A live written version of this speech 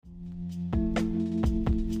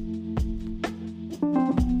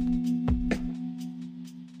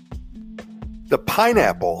The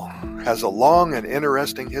pineapple has a long and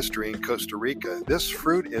interesting history in Costa Rica. This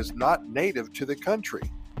fruit is not native to the country,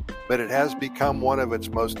 but it has become one of its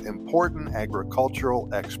most important agricultural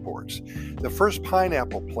exports. The first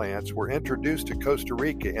pineapple plants were introduced to Costa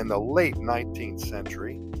Rica in the late 19th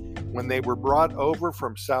century when they were brought over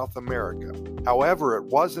from South America. However, it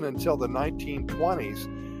wasn't until the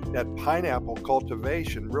 1920s that pineapple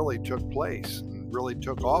cultivation really took place and really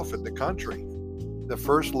took off in the country. The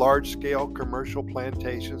first large-scale commercial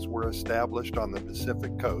plantations were established on the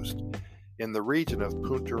Pacific coast in the region of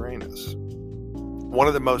Punta Arenas. One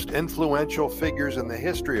of the most influential figures in the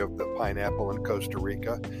history of the pineapple in Costa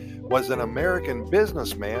Rica was an American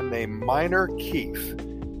businessman named Minor Keith.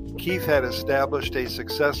 Keith had established a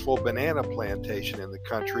successful banana plantation in the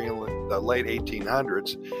country in the late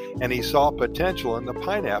 1800s, and he saw potential in the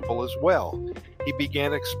pineapple as well. He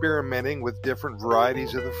began experimenting with different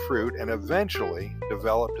varieties of the fruit and eventually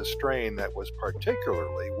developed a strain that was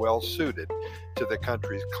particularly well suited to the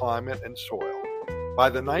country's climate and soil. By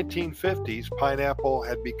the 1950s, pineapple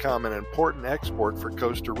had become an important export for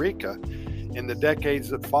Costa Rica. In the decades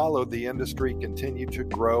that followed, the industry continued to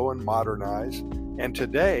grow and modernize, and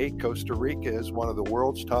today, Costa Rica is one of the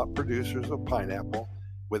world's top producers of pineapple,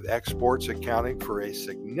 with exports accounting for a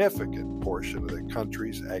significant portion of the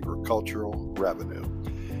country's agricultural revenue.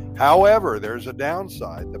 However, there's a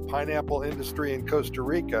downside. The pineapple industry in Costa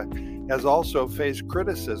Rica has also faced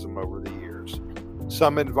criticism over the years.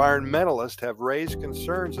 Some environmentalists have raised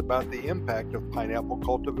concerns about the impact of pineapple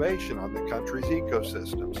cultivation on the country's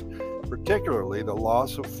ecosystems, particularly the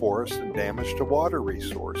loss of forests and damage to water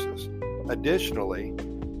resources. Additionally,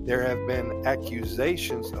 there have been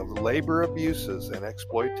accusations of labor abuses and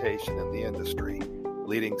exploitation in the industry,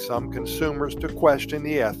 leading some consumers to question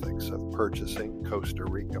the ethics of purchasing Costa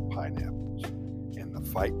Rica pineapples. And the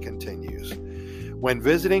fight continues. When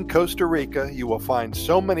visiting Costa Rica, you will find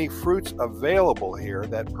so many fruits available here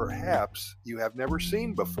that perhaps you have never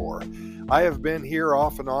seen before. I have been here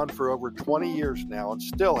off and on for over 20 years now and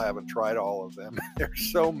still haven't tried all of them.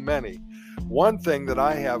 There's so many. One thing that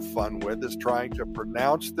I have fun with is trying to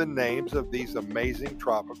pronounce the names of these amazing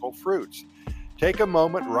tropical fruits. Take a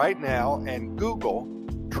moment right now and Google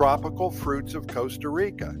tropical fruits of Costa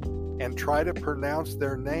Rica and try to pronounce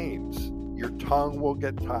their names. Your tongue will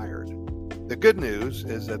get tired. The good news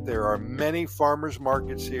is that there are many farmers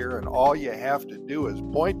markets here, and all you have to do is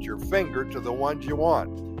point your finger to the ones you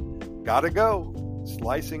want. Gotta go.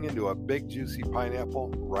 Slicing into a big juicy pineapple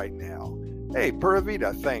right now. Hey, Pura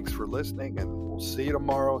Vida, thanks for listening, and we'll see you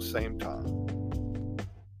tomorrow, same time.